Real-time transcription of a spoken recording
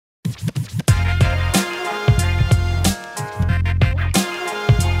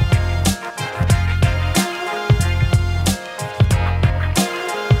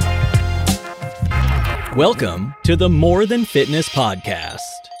Welcome to the More Than Fitness podcast.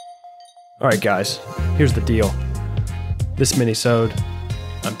 All right, guys, here's the deal. This minisode,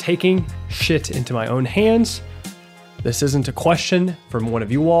 I'm taking shit into my own hands. This isn't a question from one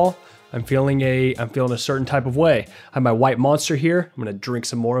of you all. I'm feeling a certain type of way. I have my white monster here. I'm gonna drink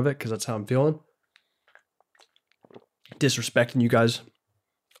some more of it because that's how I'm feeling. Disrespecting you guys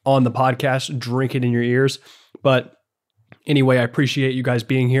on the podcast, drink it in your ears. But anyway, I appreciate you guys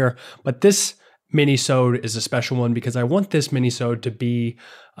being here. But this minisode is a special one because I want this minisode to be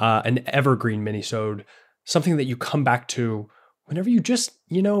an evergreen minisode, something that you come back to whenever you just,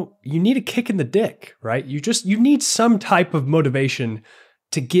 you need a kick in the dick, right? You need some type of motivation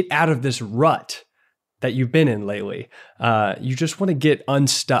to get out of this rut that you've been in lately. You just want to get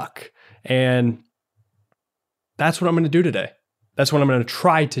unstuck. And that's what I'm going to do today. That's what I'm going to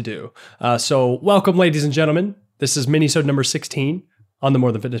try to do. So welcome, ladies and gentlemen. This is minisode number 16 on the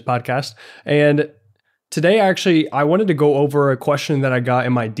More Than Fitness podcast. And today, I wanted to go over a question that I got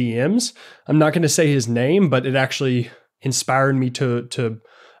in my DMs. I'm not going to say his name, but it actually inspired me to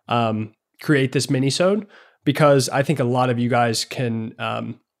create this minisode because I think a lot of you guys can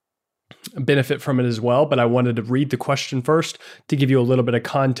benefit from it as well. But I wanted to read the question first to give you a little bit of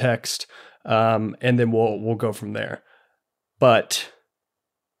context, and then we'll go from there. But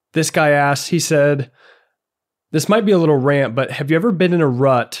this guy asked, he said, "This might be a little rant, but have you ever been in a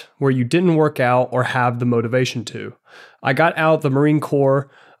rut where you didn't work out or have the motivation to? I got out of the Marine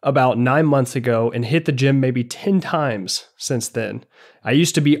Corps about 9 months ago and hit the gym maybe 10 times since then. I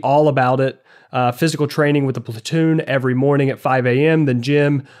used to be all about it. Physical training with the platoon every morning at 5 a.m., then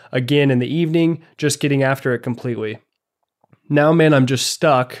gym again in the evening, just getting after it completely. Now, man, I'm just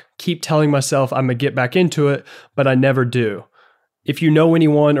stuck. Keep telling myself I'm going to get back into it, but I never do. If you know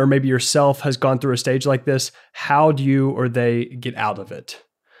anyone or maybe yourself has gone through a stage like this, how do you or they get out of it?"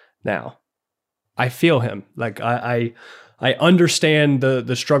 Now, I feel him. Like I understand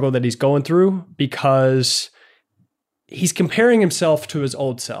the struggle that he's going through because he's comparing himself to his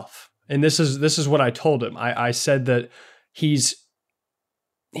old self. And this is what I told him. I said that he's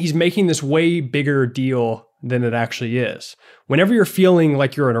making this way bigger deal than it actually is. Whenever you're feeling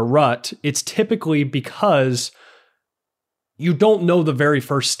like you're in a rut, it's typically because you don't know the very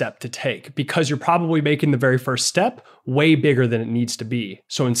first step to take because you're probably making the very first step way bigger than it needs to be.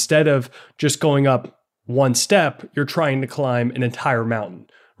 So instead of just going up one step, you're trying to climb an entire mountain,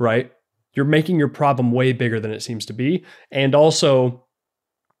 right? You're making your problem way bigger than it seems to be. And also,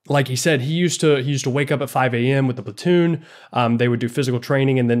 like he said, he used to wake up at 5 a.m. with the platoon. They would do physical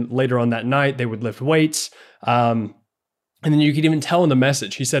training. And then later on that night, they would lift weights. And then you could even tell in the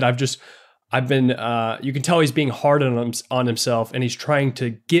message, he said, I've been, you can tell he's being hard on himself and he's trying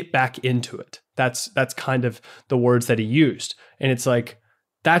to get back into it. That's kind of the words that he used. And it's like,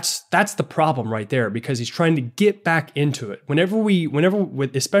 that's the problem right there because he's trying to get back into it.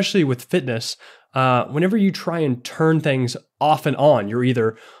 Especially with fitness, whenever you try and turn things off and on, you're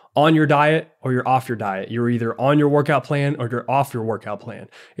either on your diet or you're off your diet. You're either on your workout plan or you're off your workout plan.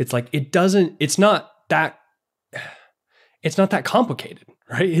 It's like, it's not that complicated,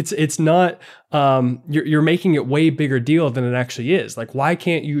 right? It's not, you're making it way bigger deal than it actually is. Like, why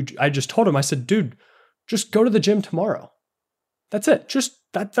can't you, I just told him, I said, dude, just go to the gym tomorrow. That's it.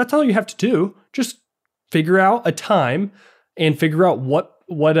 That's all you have to do. Just figure out a time and figure out what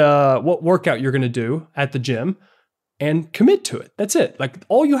workout you're going to do at the gym and commit to it. That's it. Like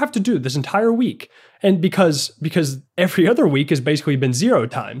all you have to do this entire week. And because every other week has basically been 0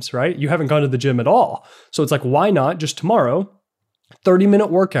 times, right? You haven't gone to the gym at all. So it's like, why not just tomorrow, 30-minute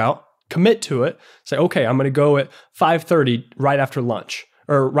workout, commit to it. Say, okay, I'm going to go at 5:30 right after lunch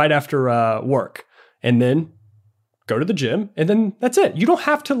or right after work, and then go to the gym. And then that's it. You don't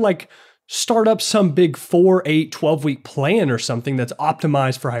have to like start up some big 4, 8, 12-week plan or something that's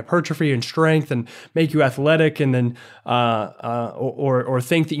optimized for hypertrophy and strength and make you athletic, and then or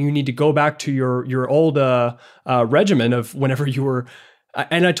think that you need to go back to your old regimen of whenever you were.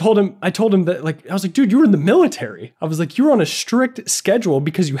 And I told him that, like, I was like, dude, you were in the military. I was like, you were on a strict schedule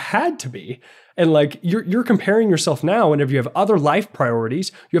because you had to be. And like, you're comparing yourself now whenever you have other life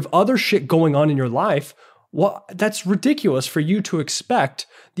priorities, you have other shit going on in your life. Well, that's ridiculous for you to expect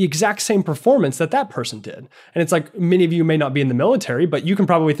the exact same performance that person did. And it's like, many of you may not be in the military, but you can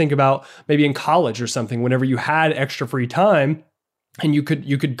probably think about maybe in college or something, whenever you had extra free time and you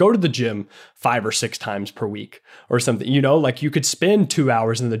could go to the gym 5 or 6 times per week or something, like you could spend 2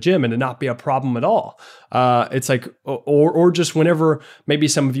 hours in the gym and it not be a problem at all. It's like, or just whenever maybe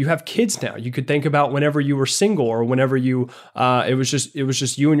some of you have kids now, you could think about whenever you were single or whenever you, it was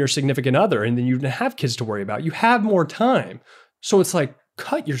just you and your significant other, and then you didn't have kids to worry about. You have more time. So it's like,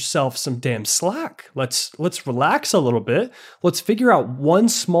 cut yourself some damn slack. Let's relax a little bit. Let's figure out one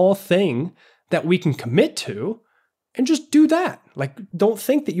small thing that we can commit to and just do that. Like, don't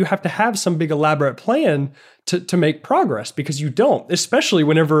think that you have to have some big elaborate plan to make progress, because you don't, especially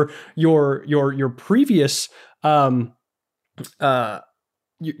whenever your previous your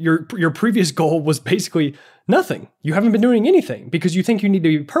previous goal was basically nothing. You haven't been doing anything because you think you need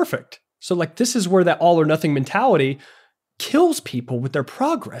to be perfect. So like, this is where that all or nothing mentality kills people with their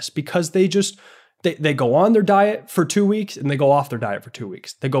progress, because they go on their diet for 2 weeks and they go off their diet for 2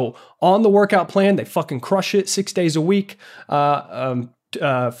 weeks. They go on the workout plan, they fucking crush it 6 days a week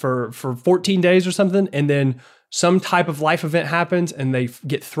for 14 days or something, and then some type of life event happens and they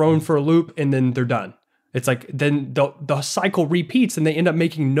get thrown for a loop and then they're done. It's like, then the cycle repeats and they end up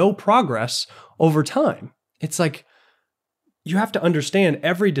making no progress over time. It's like, you have to understand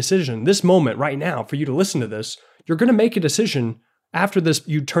every decision, this moment right now, for you to listen to this, you're going to make a decision after this,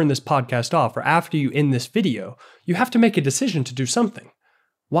 you turn this podcast off, or after you end this video. You have to make a decision to do something.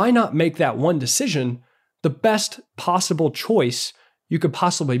 Why not make that one decision the best possible choice you could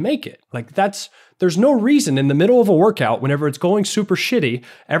possibly make it? Like, there's no reason in the middle of a workout, whenever it's going super shitty,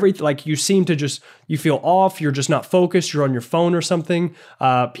 like you seem to you feel off, you're just not focused, you're on your phone or something,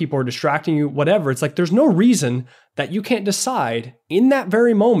 people are distracting you, whatever. It's like, there's no reason that you can't decide in that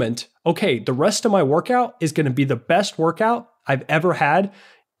very moment, okay, the rest of my workout is going to be the best workout I've ever had,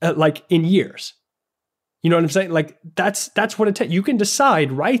 like in years. You know what I'm saying? Like, that's what it takes. You can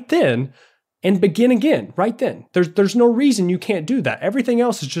decide right then and begin again right then. There's no reason you can't do that. Everything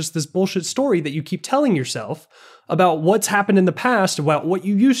else is just this bullshit story that you keep telling yourself about what's happened in the past, about what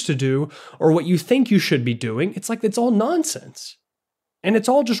you used to do or what you think you should be doing. It's like, it's all nonsense. And it's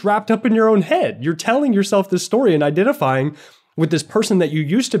all just wrapped up in your own head. You're telling yourself this story and identifying with this person that you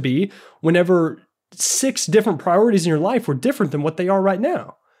used to be whenever 6 different priorities in your life were different than what they are right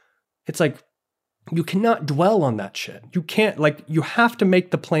now. It's like, you cannot dwell on that shit. You can't, like, you have to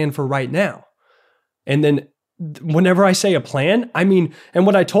make the plan for right now. And then whenever I say a plan, I mean, and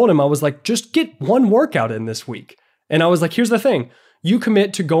what I told him, I was like, just get one workout in this week. And I was like, here's the thing. You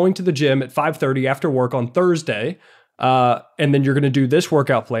commit to going to the gym at 5:30 after work on Thursday, and then you're going to do this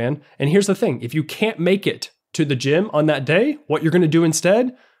workout plan. And here's the thing. If you can't make it to the gym on that day, what you're going to do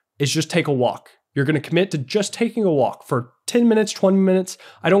instead is just take a walk. You're going to commit to just taking a walk for 10 minutes, 20 minutes.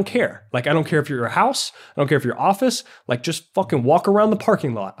 I don't care. Like, I don't care if you're your house. I don't care if you're your office. Like, just fucking walk around the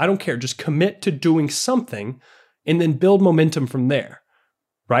parking lot. I don't care. Just commit to doing something and then build momentum from there,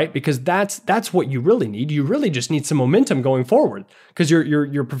 right? Because that's what you really need. You really just need some momentum going forward, because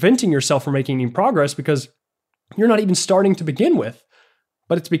you're preventing yourself from making any progress because you're not even starting to begin with.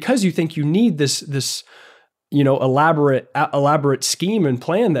 But it's because you think you need this elaborate scheme and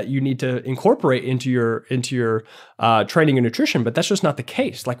plan that you need to incorporate into your training and nutrition. But that's just not the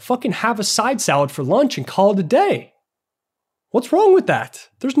case. Like, fucking have a side salad for lunch and call it a day. What's wrong with that?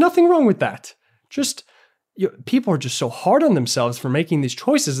 There's nothing wrong with that. Just, people are just so hard on themselves for making these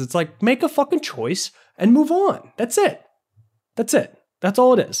choices. It's like, make a fucking choice and move on. That's it. That's it. That's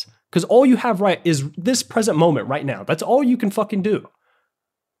all it is. Because all you have right is this present moment right now. That's all you can fucking do.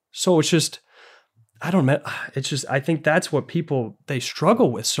 So it's just, I think that's what people, they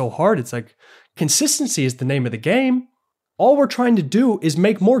struggle with so hard. It's like, consistency is the name of the game. All we're trying to do is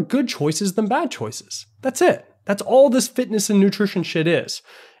make more good choices than bad choices. That's it. That's all this fitness and nutrition shit is.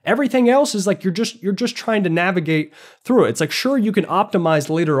 Everything else is like, you're just trying to navigate through it. It's like, sure, you can optimize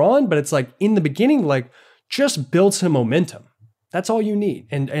later on, but it's like, in the beginning, like, just build some momentum. That's all you need.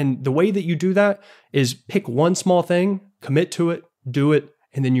 And the way that you do that is pick one small thing, commit to it, do it,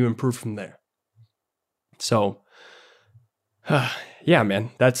 and then you improve from there. So, yeah,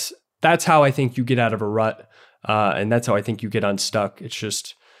 man, that's how I think you get out of a rut. And that's how I think you get unstuck. It's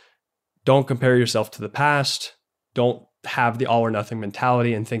just, don't compare yourself to the past. Don't have the all or nothing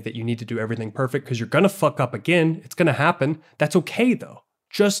mentality and think that you need to do everything perfect, because you're going to fuck up again. It's going to happen. That's okay though.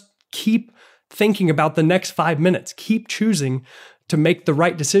 Just keep thinking about the next 5 minutes. Keep choosing to make the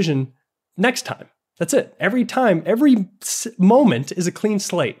right decision next time. That's it. Every time, every moment is a clean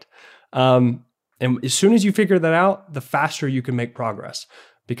slate. And as soon as you figure that out, the faster you can make progress,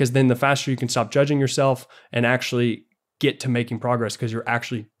 because then the faster you can stop judging yourself and actually get to making progress, because you're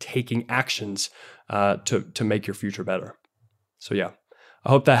actually taking actions to make your future better. So yeah, I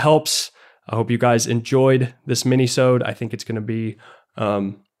hope that helps. I hope you guys enjoyed this mini-sode. I think it's going to be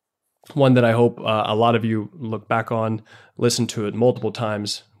one that I hope a lot of you look back on, listen to it multiple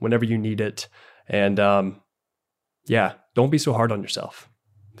times whenever you need it. And yeah, don't be so hard on yourself.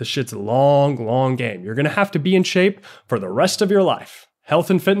 This shit's a long, long game. You're going to have to be in shape for the rest of your life. Health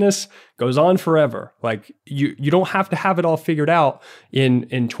and fitness goes on forever. Like you don't have to have it all figured out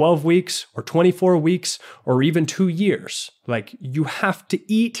in 12 weeks or 24 weeks or even 2 years. Like you have to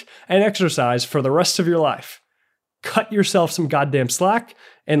eat and exercise for the rest of your life. Cut yourself some goddamn slack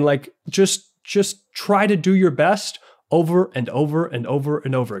and like just try to do your best over and over and over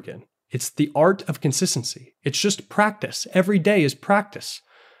and over again. It's the art of consistency. It's just practice. Every day is practice.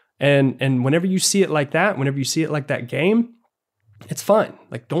 And whenever you see it like that, whenever you see it like that game, it's fine.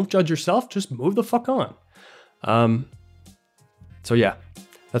 Like, don't judge yourself. Just move the fuck on. So yeah,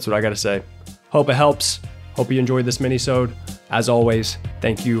 that's what I got to say. Hope it helps. Hope you enjoyed this minisode. As always,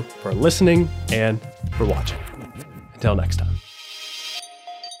 thank you for listening and for watching. Until next time.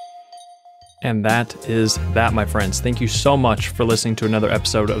 And that is that, my friends. Thank you so much for listening to another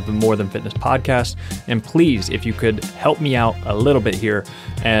episode of the More Than Fitness podcast. And please, if you could help me out a little bit here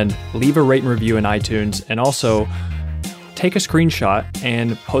and leave a rate and review in iTunes, and also take a screenshot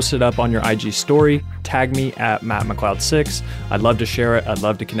and post it up on your IG story. Tag me at MattMcLeod6. I'd love to share it. I'd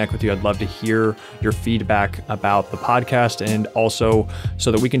love to connect with you. I'd love to hear your feedback about the podcast, and also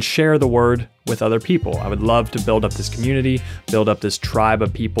so that we can share the word with other people. I would love to build up this community, build up this tribe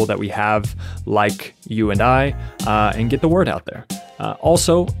of people that we have like you and I, and get the word out there.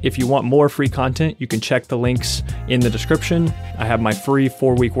 Also, if you want more free content, you can check the links in the description. I have my free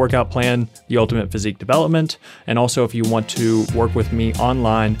 4-week workout plan, The Ultimate Physique Development. And also, if you want to work with me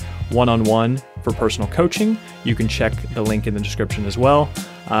online, one-on-one for personal coaching, you can check the link in the description as well.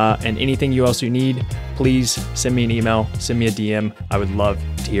 And anything else you need, please send me an email, send me a DM. I would love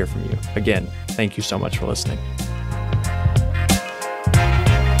to hear from you. Again, thank you so much for listening.